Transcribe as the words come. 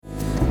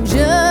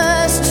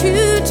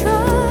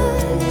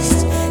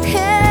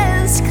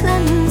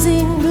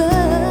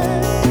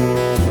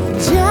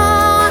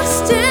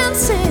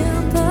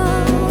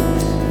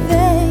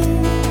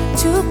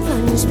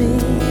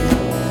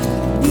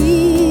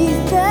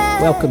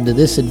Welcome to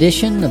this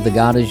edition of the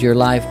God is Your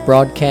Life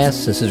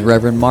broadcast. This is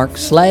Reverend Mark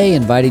Slay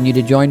inviting you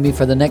to join me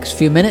for the next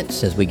few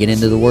minutes as we get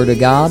into the Word of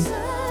God.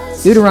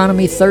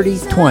 Deuteronomy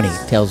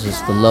 30:20 tells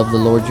us to love the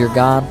Lord your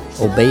God,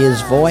 obey His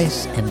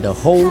voice, and to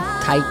hold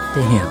tight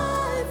to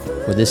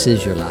Him, for this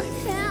is your life.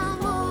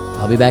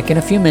 I'll be back in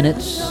a few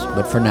minutes,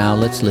 but for now,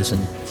 let's listen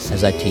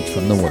as I teach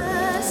from the Word.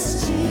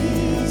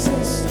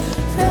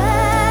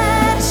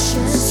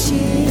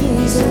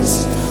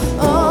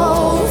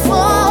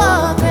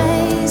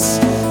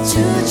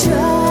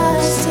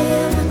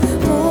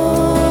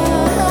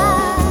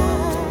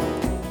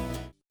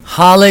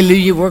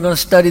 Hallelujah. We're going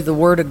to study the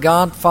Word of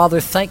God. Father,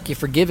 thank you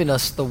for giving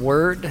us the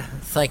Word.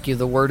 Thank you.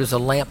 The Word is a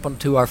lamp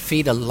unto our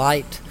feet, a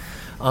light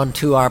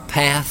unto our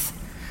path.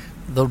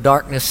 Though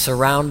darkness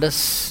surround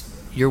us,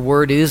 your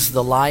Word is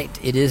the light.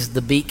 It is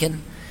the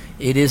beacon.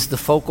 It is the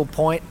focal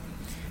point.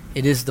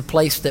 It is the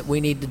place that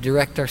we need to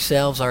direct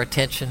ourselves, our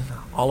attention,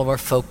 all of our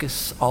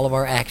focus, all of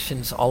our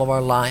actions, all of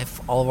our life,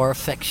 all of our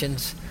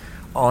affections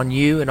on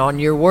you and on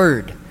your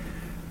Word.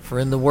 For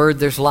in the Word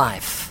there's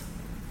life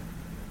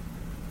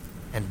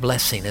and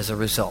blessing as a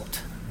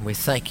result. And we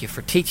thank you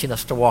for teaching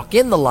us to walk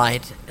in the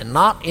light and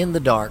not in the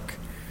dark.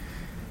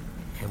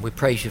 And we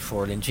praise you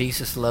for it. In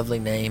Jesus' lovely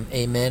name,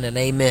 amen and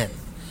amen.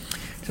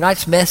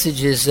 Tonight's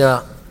message is,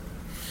 for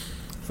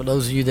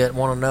those of you that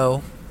want to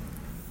know,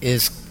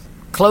 is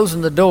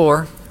closing the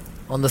door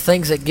on the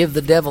things that give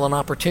the devil an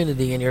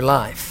opportunity in your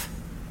life.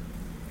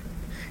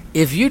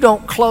 If you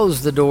don't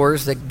close the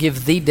doors that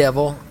give the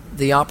devil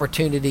the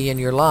opportunity in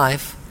your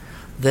life,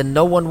 then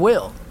no one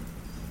will.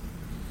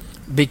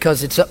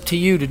 Because it's up to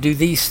you to do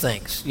these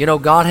things. You know,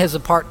 God has a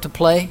part to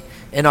play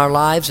in our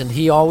lives, and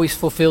He always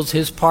fulfills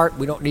His part.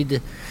 We don't need to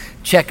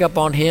check up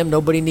on Him.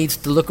 Nobody needs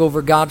to look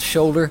over God's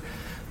shoulder.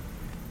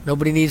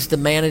 Nobody needs to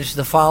manage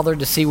the Father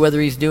to see whether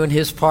He's doing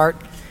His part.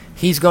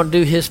 He's going to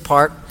do His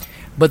part.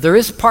 But there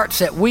is parts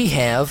that we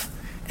have,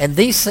 and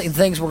these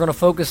things we're going to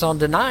focus on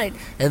tonight,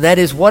 and that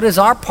is, what is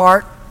our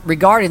part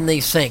regarding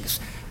these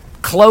things?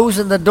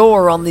 Closing the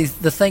door on the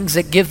things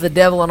that give the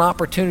devil an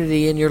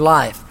opportunity in your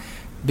life.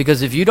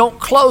 Because if you don't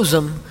close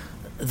them,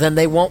 then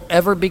they won't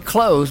ever be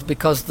closed,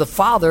 because the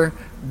Father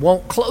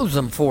won't close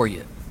them for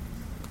you.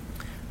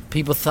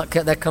 People think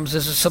that comes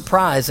as a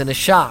surprise and a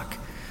shock.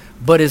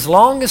 But as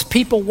long as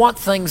people want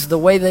things the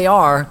way they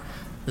are,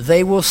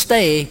 they will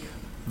stay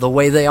the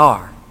way they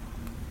are.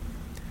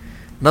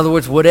 In other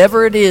words,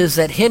 whatever it is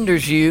that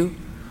hinders you,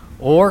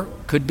 or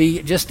could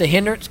be just a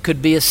hindrance,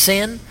 could be a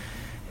sin,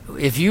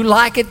 if you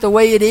like it the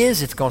way it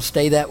is, it's going to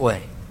stay that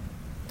way.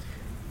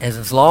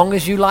 As long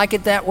as you like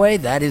it that way,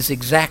 that is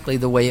exactly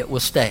the way it will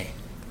stay.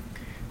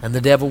 And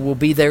the devil will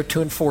be there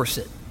to enforce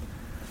it.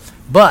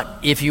 But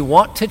if you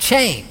want to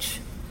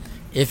change,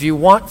 if you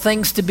want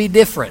things to be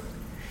different,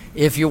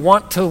 if you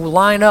want to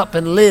line up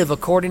and live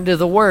according to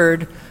the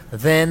Word,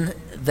 then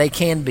they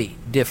can be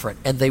different,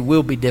 and they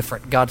will be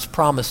different. God's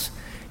promise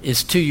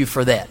is to you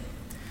for that.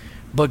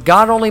 But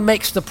God only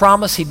makes the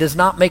promise. He does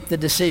not make the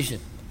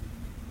decision.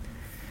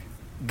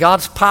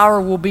 God's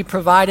power will be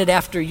provided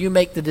after you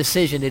make the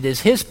decision. It is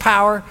His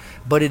power,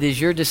 but it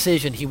is your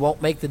decision. He won't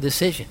make the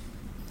decision.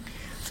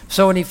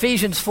 So in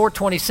Ephesians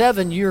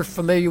 4:27, you're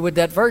familiar with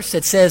that verse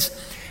that says,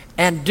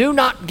 "And do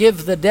not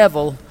give the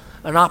devil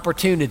an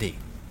opportunity."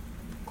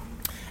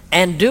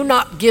 And do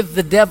not give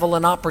the devil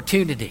an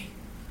opportunity.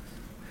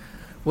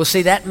 Well,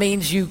 see, that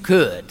means you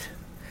could.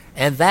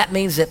 And that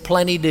means that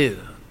plenty do.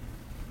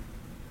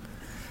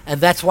 And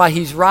that's why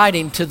he's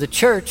writing to the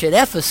church at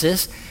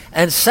Ephesus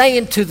and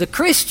saying to the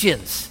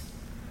Christians,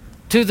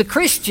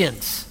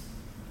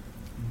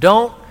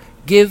 don't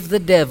give the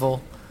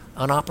devil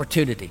an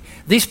opportunity.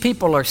 These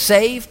people are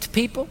saved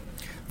people.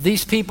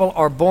 These people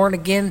are born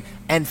again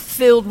and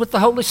filled with the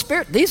Holy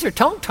Spirit. These are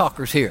tongue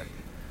talkers here.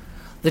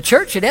 The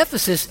church at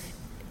Ephesus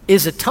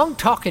is a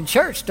tongue-talking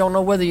church. Don't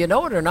know whether you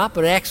know it or not,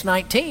 but in Acts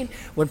 19,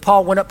 when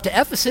Paul went up to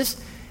Ephesus,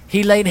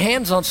 he laid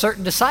hands on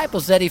certain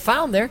disciples that he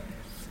found there.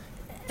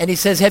 And he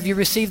says, "Have you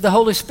received the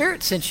Holy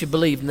Spirit since you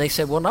believed?" And they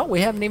said, "Well, no,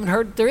 we haven't even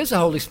heard that there is a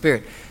Holy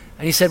Spirit."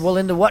 And he said, "Well,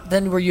 into what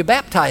then were you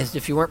baptized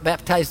if you weren't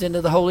baptized into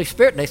the Holy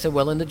Spirit?" And they said,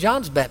 "Well, into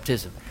John's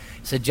baptism."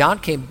 He said, "John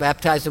came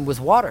baptizing with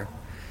water.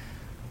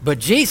 But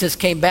Jesus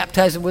came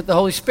baptizing with the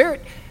Holy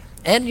Spirit."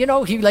 And, you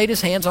know, he laid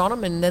his hands on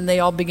them, and then they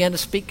all began to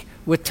speak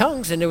with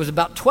tongues, and there was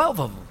about 12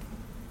 of them.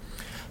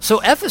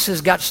 So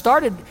Ephesus got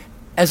started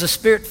as a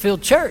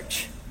Spirit-filled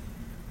church.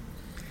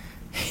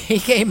 He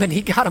came and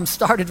he got them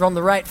started on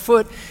the right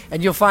foot,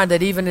 and you'll find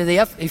that even in the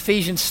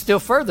Ephesians still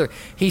further.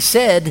 He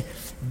said,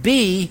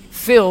 "Be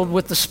filled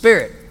with the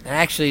Spirit." And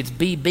actually, it's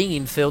 "be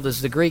being filled,"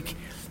 as the Greek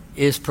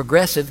is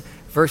progressive.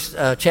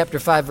 Chapter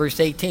 5,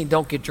 verse 18,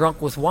 "Don't get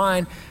drunk with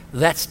wine."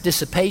 That's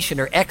dissipation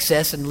or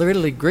excess, and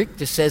literally Greek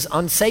just says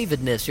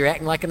unsavedness. You're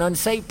acting like an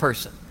unsaved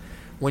person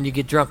when you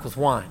get drunk with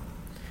wine.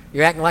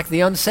 You're acting like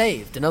the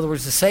unsaved. In other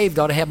words, the saved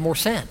ought to have more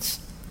sense.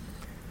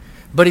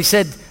 But he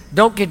said,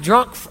 don't get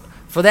drunk,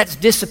 for that's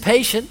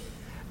dissipation,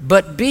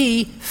 but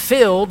be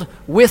filled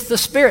with the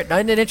Spirit. Now,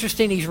 isn't it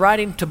interesting? He's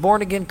writing to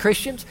born-again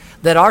Christians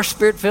that are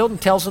Spirit-filled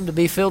and tells them to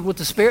be filled with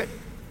the Spirit.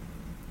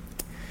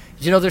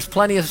 Do you know there's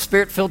plenty of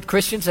Spirit-filled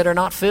Christians that are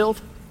not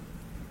filled?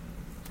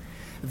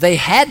 They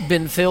had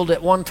been filled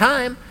at one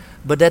time,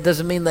 but that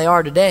doesn't mean they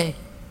are today.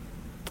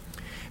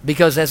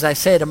 Because as I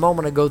said a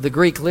moment ago, the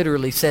Greek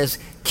literally says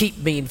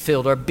keep being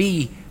filled or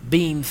be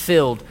being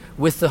filled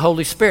with the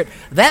Holy Spirit.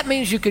 That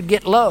means you could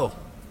get low.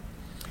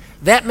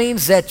 That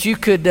means that you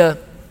could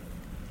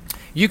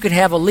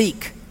have a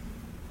leak.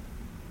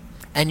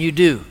 And you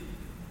do.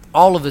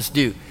 All of us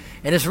do.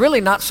 And it's really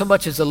not so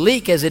much as a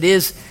leak as it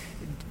is,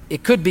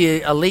 it could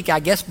be a leak,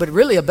 I guess, but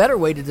really a better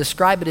way to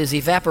describe it is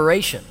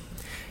evaporation.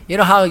 You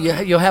know how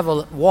you'll have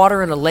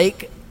water in a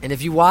lake, and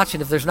if you watch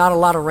and if there's not a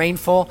lot of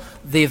rainfall,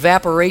 the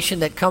evaporation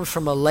that comes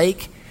from a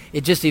lake,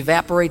 it just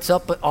evaporates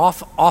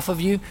off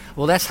of you.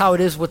 Well, that's how it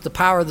is with the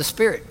power of the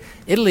Spirit.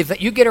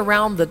 You get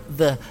around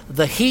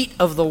the heat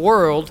of the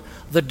world,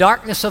 the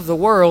darkness of the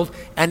world,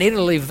 and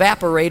it'll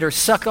evaporate or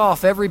suck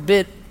off every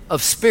bit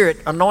of Spirit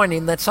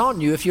anointing that's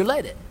on you if you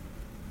let it.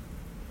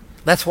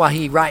 That's why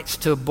he writes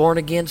to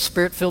born-again,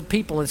 Spirit-filled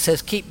people and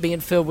says, keep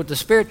being filled with the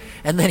Spirit.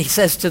 And then he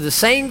says to the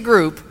same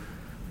group,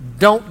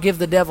 don't give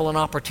the devil an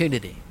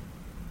opportunity.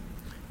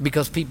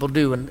 Because people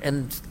do,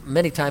 and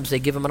many times they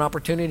give him an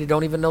opportunity,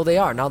 don't even know they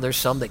are. Now there's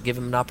some that give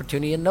him an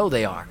opportunity and know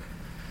they are.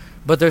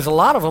 But there's a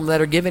lot of them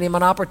that are giving him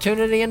an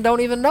opportunity and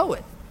don't even know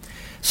it.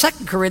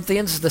 2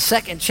 Corinthians, the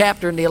 2nd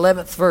chapter and the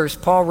 11th verse,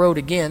 Paul wrote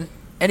again,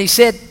 and he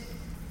said,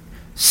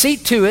 see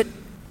to it,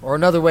 or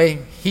another way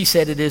he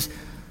said it is,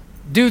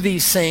 do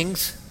these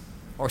things,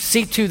 or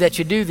see to that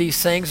you do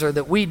these things, or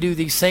that we do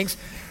these things,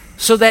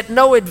 so that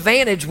no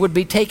advantage would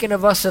be taken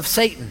of us of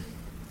Satan.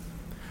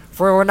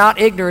 For we're not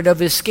ignorant of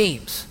his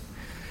schemes.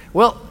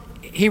 Well,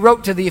 he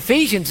wrote to the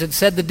Ephesians and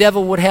said the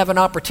devil would have an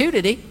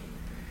opportunity.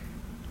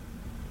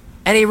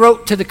 And he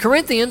wrote to the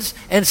Corinthians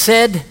and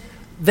said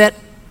that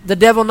the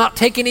devil not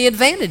take any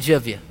advantage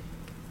of you.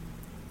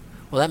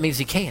 Well, that means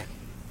he can.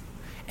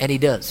 And he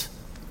does.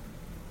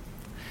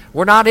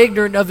 We're not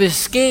ignorant of his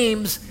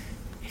schemes.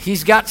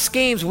 He's got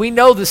schemes. We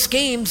know the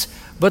schemes.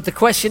 But the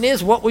question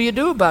is, what will you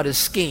do about his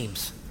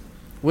schemes?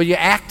 Will you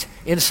act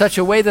in such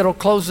a way that will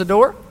close the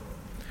door?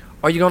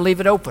 Or are you going to leave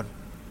it open?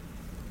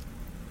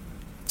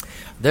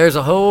 There's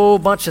a whole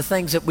bunch of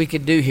things that we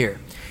could do here.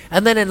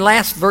 And then in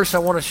last verse I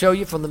want to show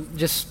you from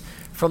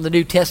the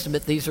New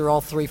Testament. These are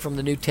all three from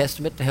the New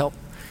Testament to help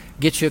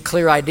get you a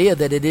clear idea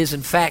that it is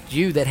in fact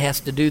you that has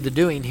to do the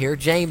doing here.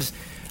 James,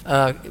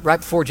 right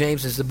before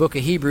James is the book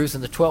of Hebrews, in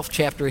the 12th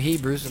chapter of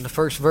Hebrews, and the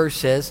first verse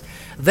says,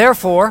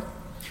 therefore,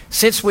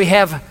 since we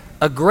have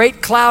a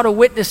great cloud of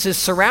witnesses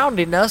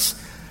surrounding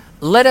us,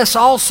 let us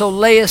also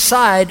lay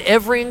aside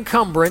every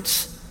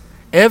encumbrance,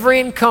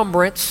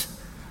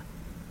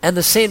 and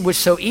the sin which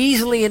so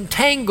easily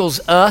entangles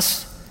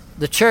us,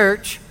 the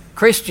church,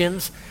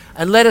 Christians,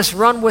 and let us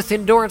run with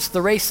endurance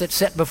the race that's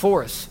set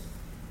before us.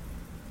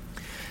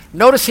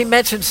 Notice he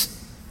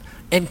mentions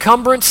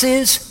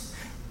encumbrances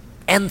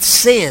and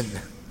sin,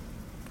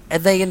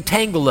 and they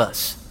entangle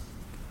us.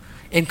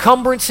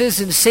 Encumbrances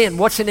and sin.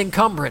 What's an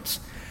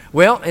encumbrance?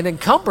 Well, an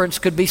encumbrance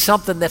could be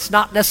something that's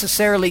not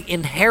necessarily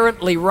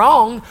inherently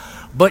wrong,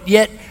 but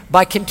yet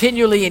by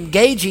continually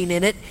engaging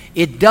in it,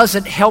 it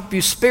doesn't help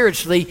you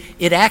spiritually.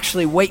 It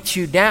actually weights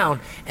you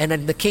down. And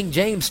then the King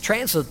James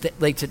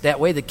translates it that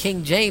way. The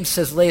King James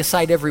says, lay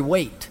aside every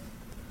weight.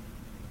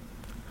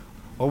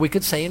 Or we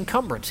could say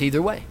encumbrance,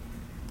 either way.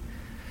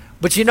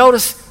 But you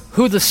notice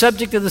who the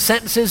subject of the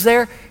sentence is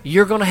there?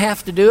 You're going to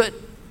have to do it.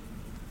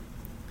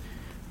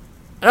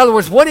 In other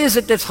words, what is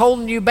it that's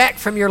holding you back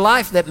from your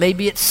life? That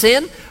maybe it's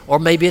sin, or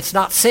maybe it's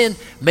not sin.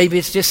 Maybe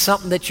it's just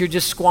something that you're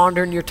just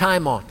squandering your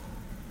time on.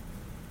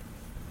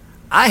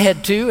 I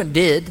had to and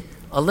did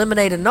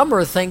eliminate a number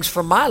of things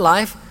from my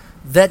life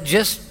that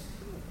just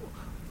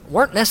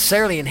weren't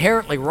necessarily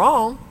inherently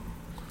wrong,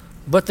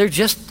 but they're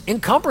just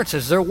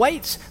encumbrances. They're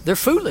weights. They're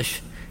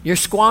foolish. You're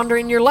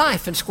squandering your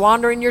life and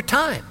squandering your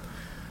time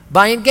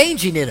by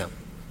engaging in them.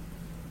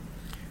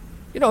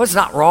 You know, it's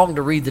not wrong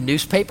to read the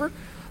newspaper,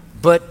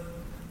 but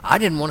I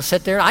didn't want to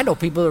sit there. I know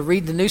people that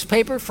read the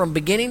newspaper from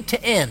beginning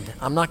to end.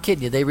 I'm not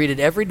kidding you. They read it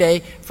every day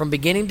from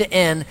beginning to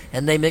end,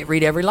 and they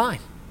read every line.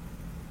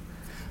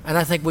 And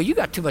I think, well, you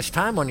got too much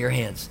time on your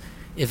hands,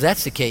 if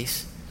that's the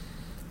case,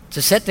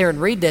 to sit there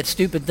and read that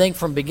stupid thing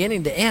from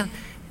beginning to end.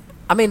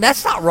 I mean,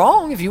 that's not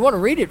wrong. If you want to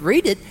read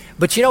it.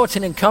 But you know it's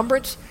an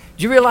encumbrance?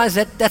 Do you realize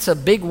that that's a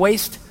big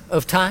waste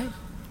of time?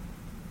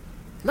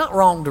 Not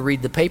wrong to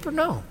read the paper,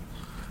 no.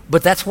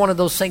 But that's one of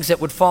those things that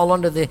would fall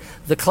under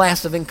the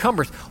class of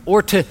encumbrance.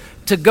 Or to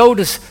go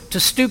to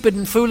stupid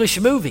and foolish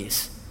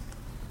movies.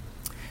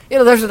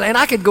 You know, and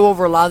I could go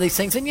over a lot of these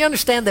things, and you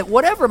understand that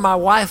whatever my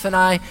wife and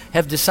I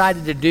have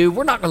decided to do,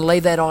 we're not going to lay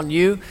that on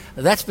you.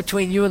 That's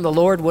between you and the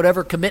Lord,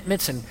 whatever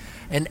commitments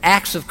and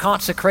acts of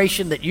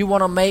consecration that you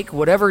want to make,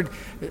 whatever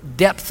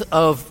depth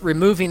of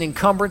removing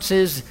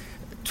encumbrances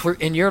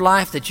in your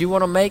life that you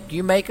want to make,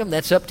 you make them.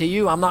 That's up to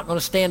you. I'm not going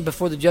to stand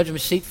before the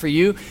judgment seat for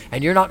you,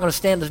 and you're not going to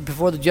stand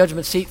before the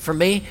judgment seat for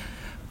me.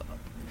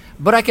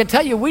 But I can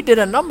tell you, we did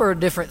a number of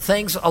different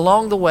things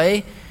along the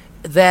way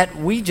that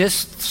we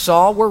just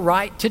saw were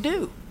right to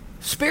do,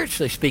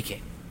 spiritually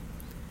speaking.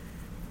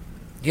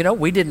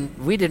 We didn't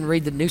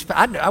read the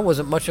newspaper. I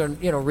wasn't much on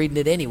reading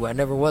it anyway. I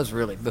never was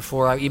really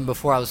before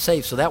I was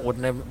saved. So that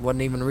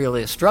wasn't even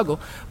really a struggle.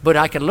 But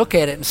I can look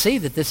at it and see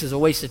that this is a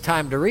waste of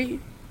time to read.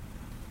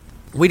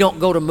 We don't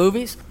go to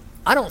movies.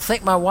 I don't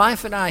think my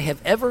wife and I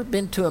have ever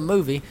been to a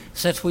movie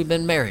since we've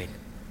been married.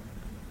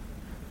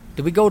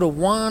 Did we go to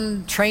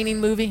one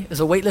training movie? It was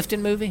a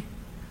weightlifting movie.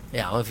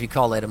 Yeah, well, if you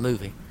call that a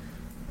movie,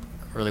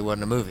 it really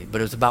wasn't a movie, but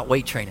it was about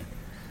weight training,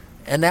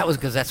 and that was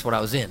because that's what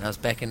I was in. I was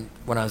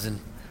when I was in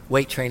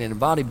weight training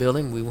and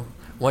bodybuilding. We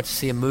went to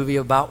see a movie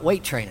about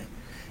weight training.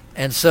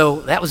 And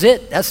so that was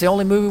it. That's the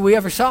only movie we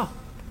ever saw.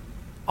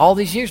 All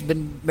these years,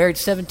 been married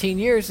 17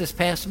 years this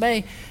past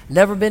May,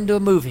 never been to a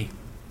movie.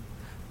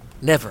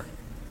 Never.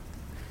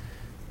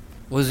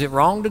 Was it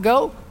wrong to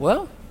go?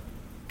 Well,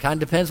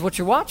 kind of depends what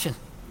you're watching.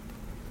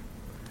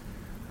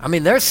 I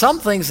mean, there's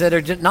some things that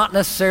are just not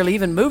necessarily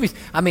even movies.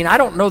 I mean, I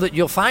don't know that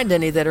you'll find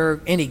any that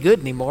are any good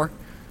anymore.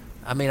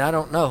 I mean, I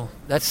don't know.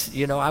 That's,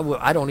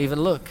 I don't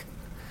even look.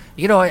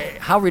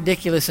 How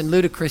ridiculous and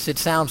ludicrous it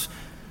sounds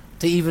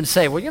to even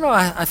say, well,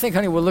 I think,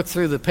 honey, we'll look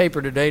through the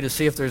paper today to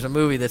see if there's a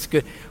movie that's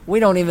good. We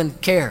don't even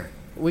care.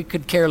 We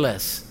could care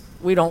less.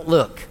 We don't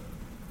look.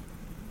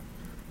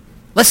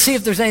 Let's see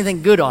if there's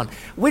anything good on.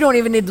 We don't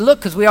even need to look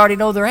because we already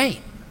know there ain't.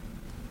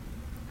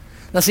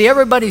 Now, see,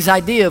 everybody's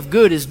idea of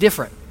good is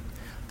different.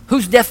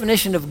 Whose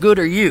definition of good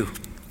are you?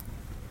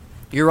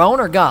 Your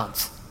own or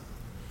God's?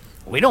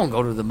 We don't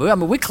go to the movie. I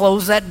mean, we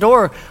close that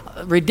door.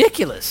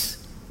 Ridiculous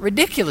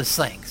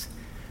things.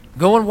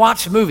 Go and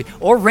watch a movie.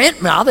 Or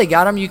rent. Now they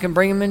got them. You can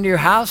bring them into your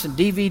house and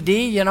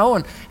DVD,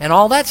 and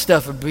all that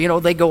stuff.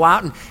 They go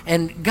out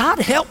and God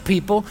help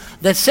people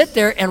that sit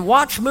there and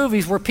watch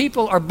movies where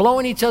people are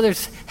blowing each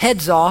other's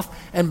heads off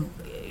and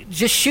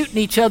just shooting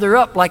each other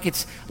up like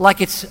it's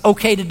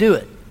okay to do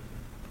it.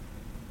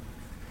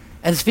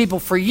 And people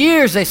for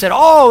years, they said,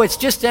 oh, it's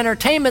just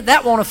entertainment.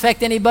 That won't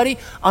affect anybody.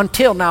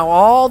 Until now,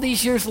 all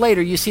these years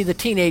later, you see the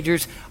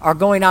teenagers are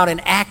going out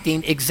and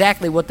acting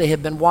exactly what they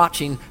have been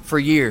watching for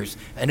years.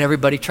 And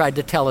everybody tried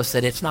to tell us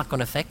that it's not going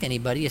to affect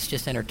anybody. It's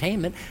just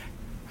entertainment.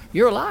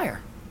 You're a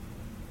liar.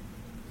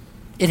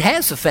 It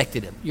has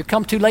affected them. You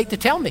come too late to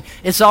tell me.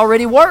 It's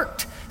already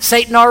worked.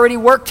 Satan already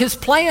worked his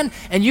plan,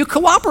 and you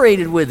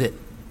cooperated with it.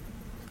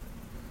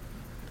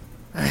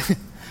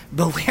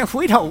 But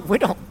we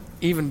don't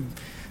even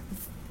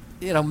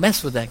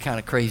mess with that kind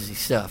of crazy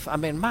stuff. I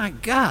mean, my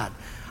God,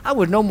 I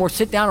would no more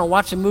sit down and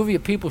watch a movie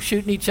of people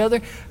shooting each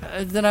other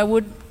than I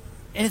would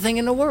anything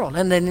in the world.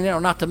 And then,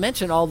 not to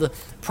mention all the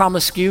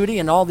promiscuity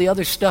and all the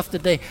other stuff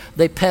that they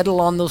peddle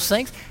on those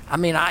things. I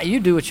mean, you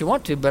do what you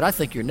want to, but I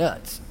think you're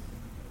nuts.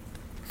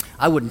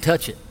 I wouldn't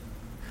touch it.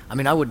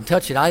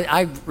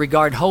 I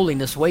regard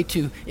holiness way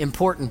too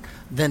important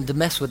than to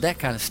mess with that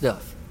kind of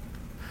stuff.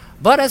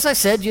 But as I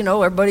said,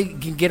 everybody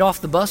can get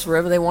off the bus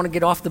wherever they want to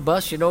get off the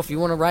bus. If you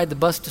want to ride the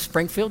bus to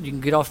Springfield, you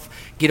can get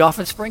off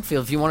at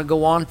Springfield. If you want to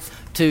go on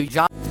to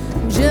just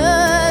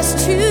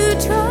to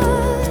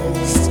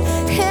trust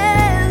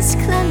His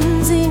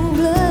cleansing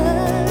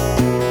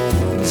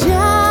blood,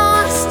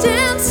 just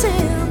and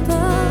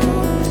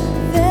simple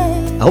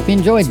faith. I hope you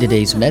enjoyed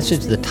today's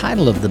message. The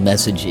title of the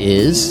message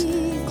is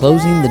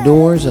Closing the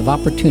Doors of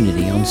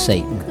Opportunity on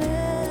Satan.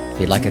 If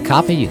you'd like a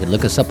copy, you can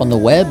look us up on the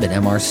web at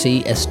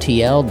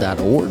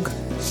mrcstl.org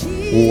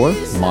or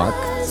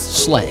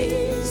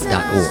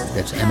markslay.org.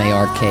 That's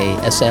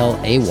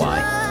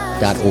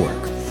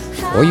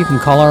markslay.org. Or you can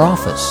call our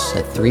office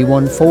at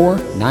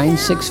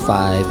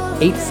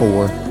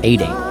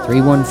 314-965-8488.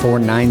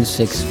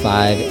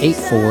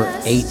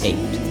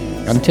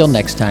 314-965-8488. Until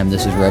next time,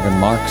 this is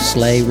Reverend Mark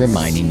Slay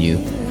reminding you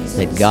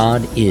that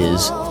God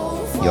is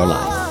your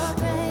life.